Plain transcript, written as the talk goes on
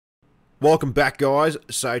Welcome back, guys.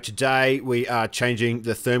 So today we are changing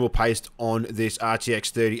the thermal paste on this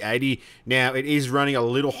RTX 3080. Now it is running a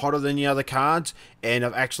little hotter than the other cards, and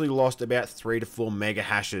I've actually lost about 3 to 4 mega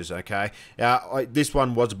hashes. Okay, this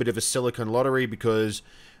one was a bit of a silicon lottery because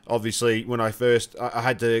obviously when I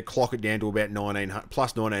had to clock it down to about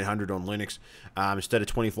 1900 on Linux instead of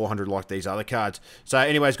 2400 like these other cards. So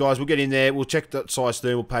anyways, guys, we'll get in there, we'll check the size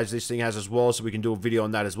thermal paste this thing has as well, so we can do a video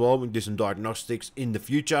on that as well. We can do some diagnostics in the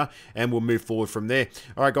future and we'll move forward from there.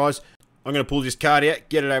 Alright guys, I'm going to pull this card out,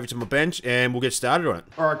 get it over to my bench, and we'll get started on it.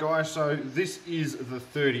 Alright guys, so this is the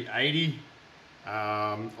 3080.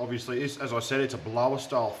 Obviously, as I said, it's a blower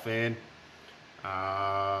style fan.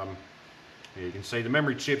 Yeah, you can see the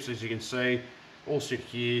memory chips, as you can see, all sit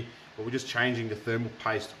here, but we're just changing the thermal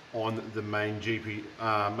paste on the main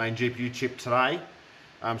GPU chip today.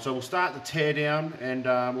 So we'll start the teardown and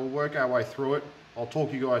we'll work our way through it. I'll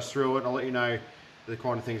talk you guys through it. I'll let you know the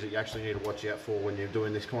kind of things that you actually need to watch out for when you're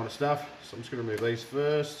doing this kind of stuff. So I'm just going to remove these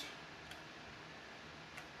first.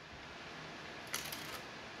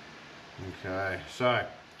 Okay, so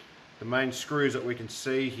the main screws that we can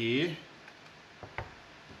see here.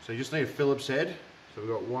 So you just need a Phillips head. So we've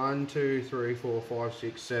got 1, 2, 3, 4, 5,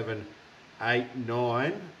 6, 7, 8,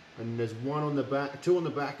 9. And there's one on the back, 2 on the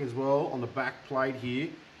back as well, on the back plate here.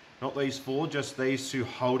 Not these 4, just these 2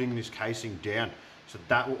 holding this casing down. So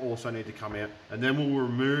that will also need to come out. And then we'll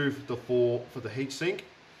remove the 4 for the heatsink.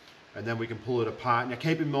 And then we can pull it apart. Now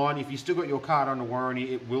keep in mind, if you still got your card under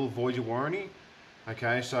warranty, it will void your warranty.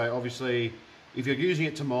 Okay, so obviously, if you're using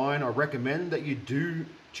it to mine, I recommend that you do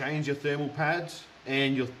change your thermal pads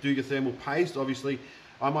and you'll do your thermal paste. Obviously,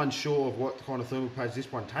 I'm unsure of what kind of thermal pads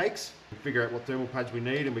this one takes. Figure out what thermal pads we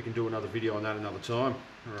need and we can do another video on that another time.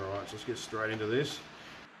 Alright, so let's get straight into this.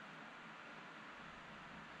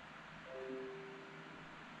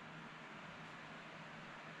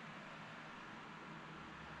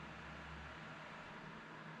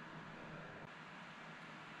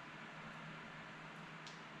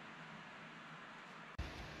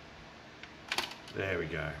 There we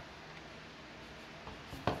go.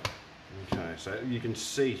 Okay, so you can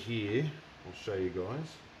see here, I'll show you guys,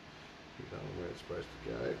 where it's supposed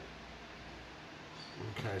to go.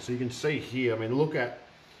 Okay, so you can see here, I mean, look at,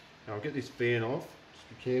 now I'll get this fan off. Just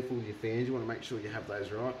be careful with your fans, you want to make sure you have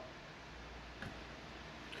those right.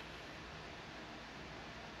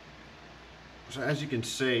 So as you can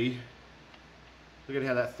see, look at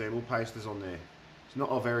how that thermal paste is on there. It's not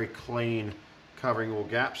a very clean covering all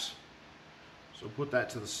gaps. So we'll put that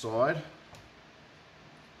to the side.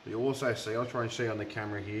 You also see, I'll try and show you on the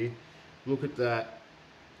camera here. Look at that.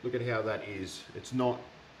 Look at how that is. It's not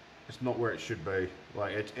where it should be.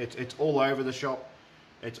 Like it's all over the shop.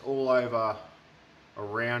 It's all over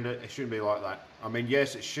around it. It shouldn't be like that. I mean,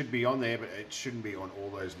 yes, it should be on there, but it shouldn't be on all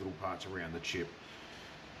those little parts around the chip.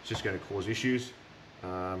 It's just going to cause issues.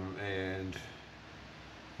 And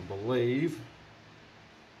I believe.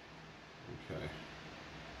 Okay.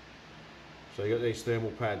 So you got these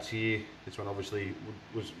thermal pads here. This one obviously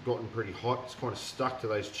was gotten pretty hot. It's kind of stuck to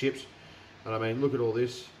those chips. And I mean, look at all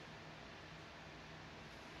this.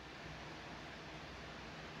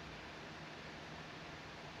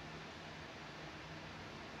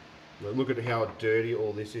 Look at how dirty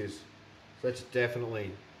all this is. So that's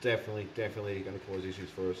definitely going to cause issues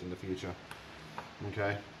for us in the future.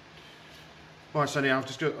 Okay. All right, so now I've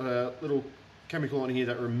just got a little chemical on here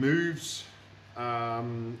that removes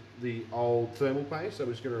the old thermal paste, so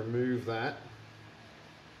we're just going to remove that.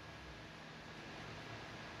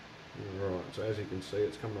 Right, so as you can see,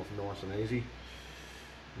 it's coming off nice and easy.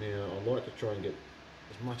 Now I like to try and get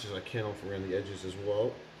as much as I can off around the edges as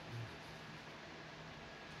well.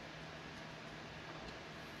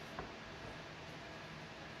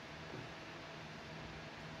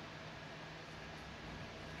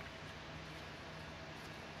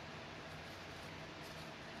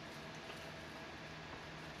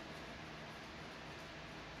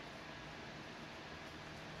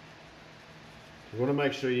 You want to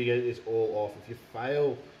make sure you get this all off. If you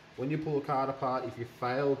fail, when you pull a card apart, if you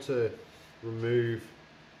fail to remove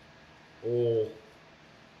all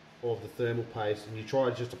of the thermal paste and you try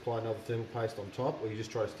to just apply another thermal paste on top, or you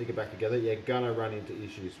just try to stick it back together, you're going to run into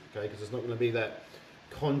issues, okay? Because there's not going to be that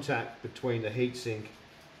contact between the heatsink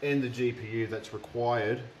and the GPU that's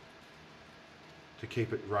required to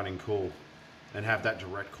keep it running cool and have that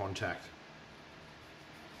direct contact.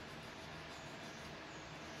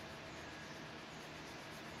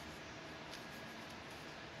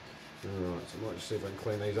 Alright, so I might just see if I can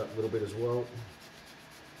clean these up a little bit as well.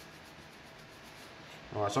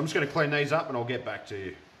 Alright, so I'm just going to clean these up and I'll get back to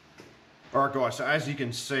you. Alright guys, so as you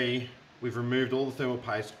can see, we've removed all the thermal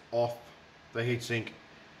paste off the heatsink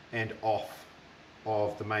and off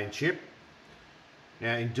of the main chip.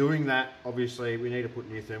 Now in doing that, obviously we need to put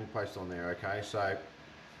new thermal paste on there, okay? So,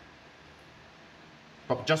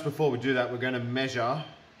 but just before we do that, we're going to measure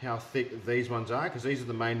how thick these ones are, because these are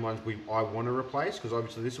the main ones I want to replace, because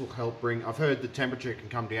obviously this will help bring, I've heard the temperature can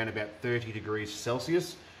come down about 30 degrees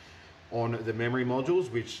Celsius on the memory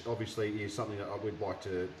modules, which obviously is something that I would like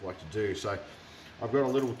to do. So I've got a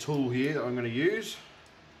little tool here that I'm going to use,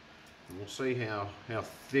 and we'll see how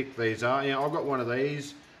thick these are. Now I've got one of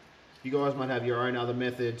these. You guys might have your own other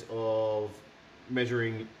methods of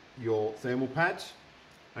measuring your thermal pads.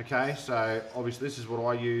 Okay, so obviously this is what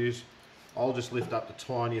I use. I'll just lift up the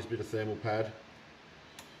tiniest bit of thermal pad,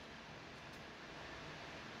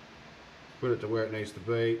 put it to where it needs to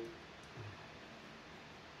be.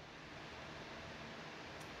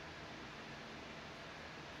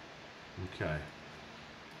 Okay.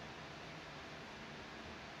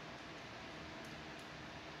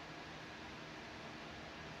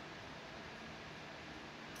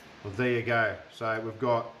 Well, there you go. So we've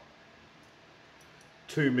got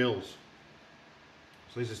 2 mils.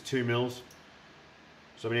 So this is 2 mils.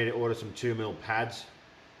 So we need to order some 2 mil pads.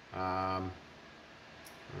 Let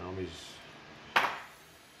me just...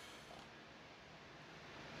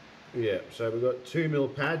 Yeah, so we've got 2 mil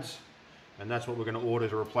pads, and that's what we're going to order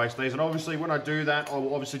to replace these. And obviously when I do that, I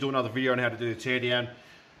will obviously do another video on how to do the teardown,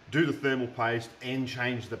 do the thermal paste and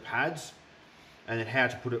change the pads, and then how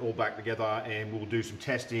to put it all back together, and we'll do some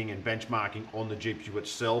testing and benchmarking on the GPU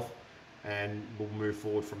itself, and we'll move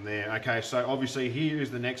forward from there. Okay, so obviously here is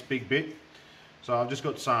the next big bit. So I've just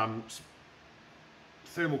got some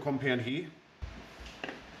thermal compound here,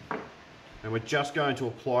 and we're just going to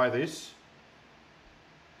apply this.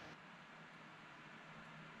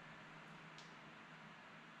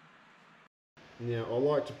 Now I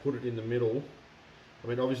like to put it in the middle. I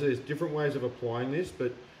mean, obviously there's different ways of applying this,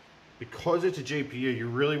 but because it's a GPU, you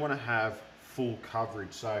really want to have full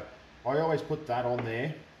coverage. So I always put that on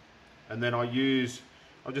there, and then I've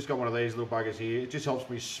just got one of these little buggers here. It just helps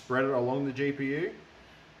me spread it along the GPU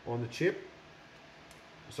on the chip.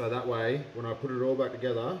 So that way, when I put it all back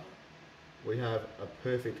together, we have a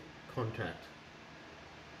perfect contact.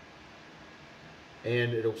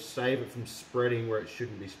 And it'll save it from spreading where it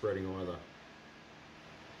shouldn't be spreading either.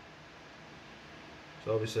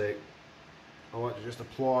 So obviously, I like to just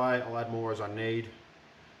apply. I'll add more as I need.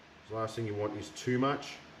 The last thing you want is too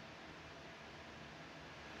much.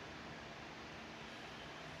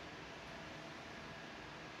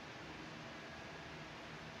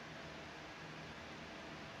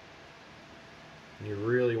 And you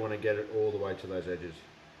really want to get it all the way to those edges.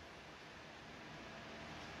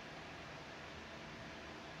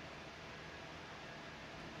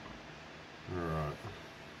 Alright.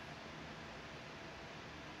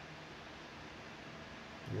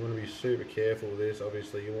 You want to be super careful with this.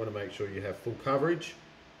 Obviously you want to make sure you have full coverage.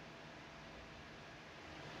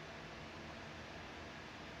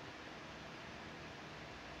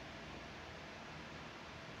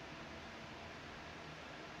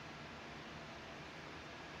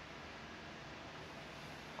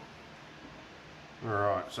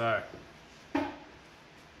 Alright, so turn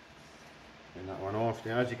that one off.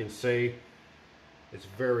 Now as you can see, it's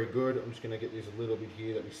very good. I'm just going to get this a little bit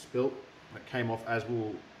here that we spilt. That came off as we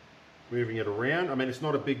were moving it around. I mean, it's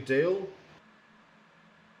not a big deal.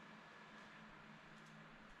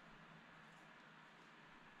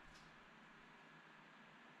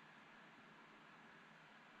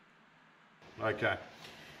 Okay.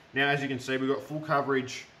 Now, as you can see, we've got full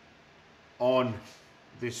coverage on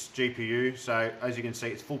this GPU. So, as you can see,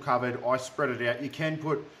 it's full covered. I spread it out. You can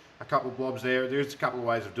put a couple of blobs there. There's a couple of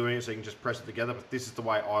ways of doing it, so you can just press it together, but this is the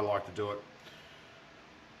way I like to do it.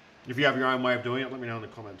 If you have your own way of doing it, let me know in the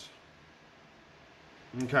comments.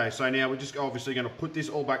 Okay, so now we're just obviously going to put this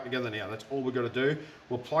all back together now. That's all we've got to do.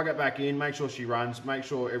 We'll plug it back in, make sure she runs, make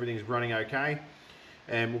sure everything's running okay,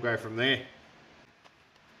 and we'll go from there.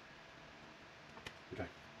 Okay.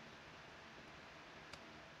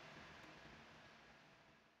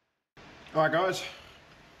 Alright guys,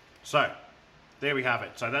 so there we have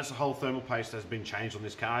it. So that's the whole thermal paste has been changed on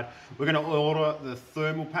this card. We're going to order the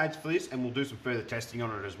thermal pads for this, and we'll do some further testing on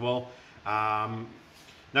it as well.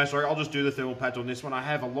 No, sorry, I'll just do the thermal pads on this one. I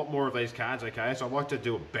have a lot more of these cards, okay? So I'd like to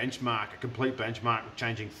do a benchmark, a complete benchmark,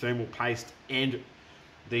 changing thermal paste and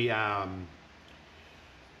the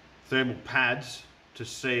thermal pads to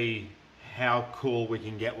see how cool we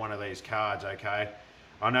can get one of these cards, okay?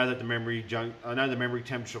 I know that the memory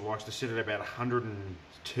temperature likes to sit at about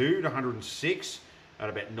 102 to 106 at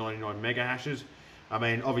about 99 mega hashes. I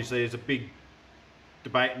mean, obviously there's a big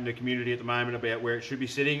debate in the community at the moment about where it should be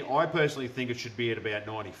sitting. I personally think it should be at about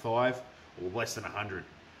 95 or less than 100.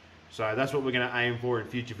 So that's what we're going to aim for in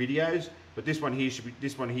future videos. But this one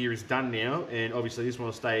here is done now, and obviously this one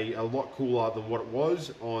will stay a lot cooler than what it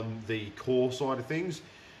was on the core side of things.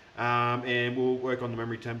 And we'll work on the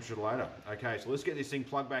memory temperature later. Okay, so let's get this thing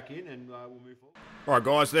plugged back in and we'll move forward. Alright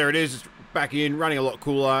guys, there it is. It's back in, running a lot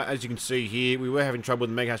cooler. As you can see here, we were having trouble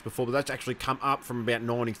with the Mega Hash before, but that's actually come up from about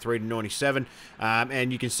 93 to 97.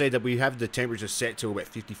 And you can see that we have the temperature set to about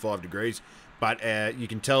 55 degrees. But you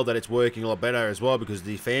can tell that it's working a lot better as well because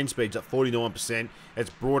the fan speed's at 49%.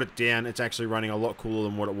 It's brought it down. It's actually running a lot cooler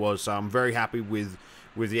than what it was. So I'm very happy with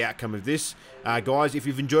the outcome of this. Guys, if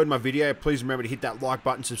you've enjoyed my video, please remember to hit that like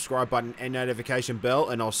button, subscribe button, and notification bell.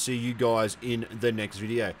 And I'll see you guys in the next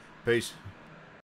video. Peace.